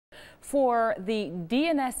for the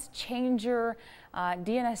DNS changer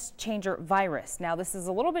virus. Now, this is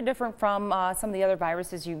a little bit different from some of the other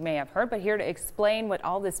viruses you may have heard, but here to explain what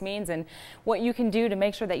all this means and what you can do to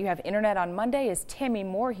make sure that you have internet on Monday is Timmy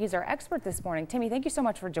Moore. He's our expert this morning. Timmy, thank you so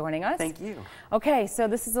much for joining us. Thank you. Okay, so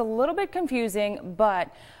this is a little bit confusing,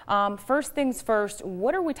 but first things first,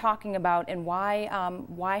 what are we talking about, and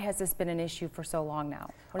why has this been an issue for so long now?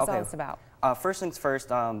 What is all this about? First things first,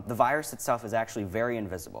 the virus itself is actually very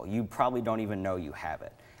invisible. You probably don't even know you have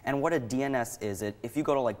it. And what a DNS is, if you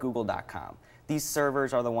go to like google.com, these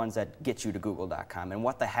servers are the ones that get you to google.com. And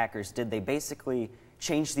what the hackers did, they basically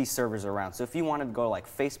changed these servers around. So if you wanted to go to like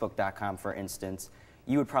facebook.com, for instance,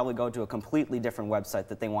 you would probably go to a completely different website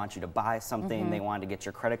that they want you to buy something, they wanted to get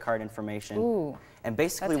your credit card information. Ooh, and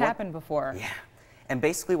basically that's happened before. Yeah. And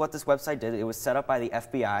basically what this website did, it was set up by the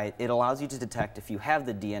FBI. It allows you to detect if you have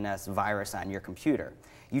the DNS virus on your computer.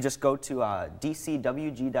 You just go to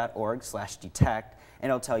dcwg.org/detect, and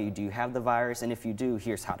it'll tell you, do you have the virus? And if you do,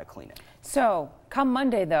 here's how to clean it. So come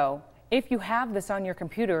Monday, though, if you have this on your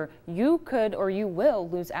computer, you could or you will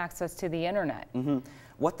lose access to the internet.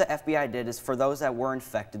 What the FBI did is, for those that were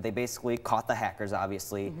infected, they basically caught the hackers,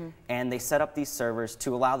 obviously, and they set up these servers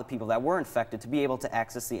to allow the people that were infected to be able to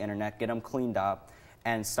access the internet, get them cleaned up,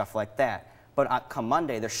 and stuff like that. But come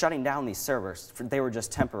Monday, they're shutting down these servers. They were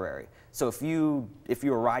just temporary. So if you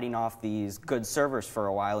were riding off these good servers for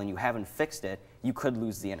a while and you haven't fixed it, you could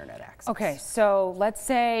lose the internet access. Okay, so let's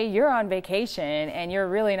say you're on vacation and you're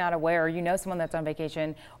really not aware, or you know someone that's on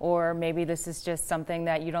vacation, or maybe this is just something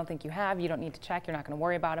that you don't think you have, you don't need to check, you're not going to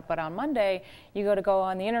worry about it, but on Monday you go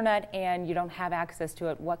on the internet and you don't have access to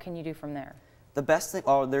it. What can you do from there? The best thing,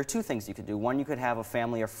 there are two things you could do. One, you could have a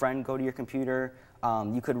family or friend go to your computer.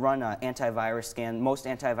 You could run an antivirus scan. Most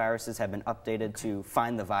antiviruses have been updated to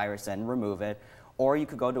find the virus and remove it. Or you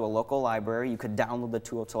could go to a local library. You could download the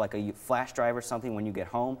tool to like a flash drive or something when you get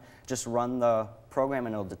home. Just run the program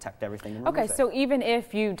and it'll detect everything and remove it. Okay, so even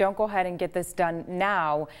if you don't go ahead and get this done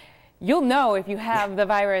now, you'll know if you have the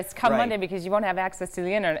virus come Monday because you won't have access to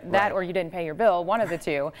the internet, that or you didn't pay your bill, one of the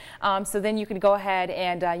two. So then you can go ahead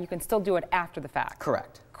and you can still do it after the fact.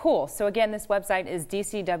 Correct. Cool. So again, this website is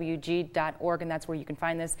dcwg.org, and that's where you can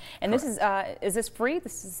find this. And this is this free?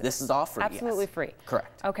 This is all free. Absolutely free.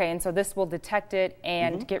 Correct. Okay, and so this will detect it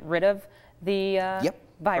and get rid of the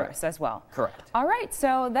virus as well. Correct. All right,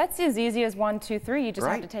 so that's as easy as 1, 2, 3. You just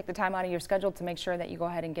have to take the time out of your schedule to make sure that you go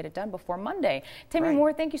ahead and get it done before Monday. Timmy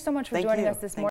Moore, thank you so much for joining us this morning.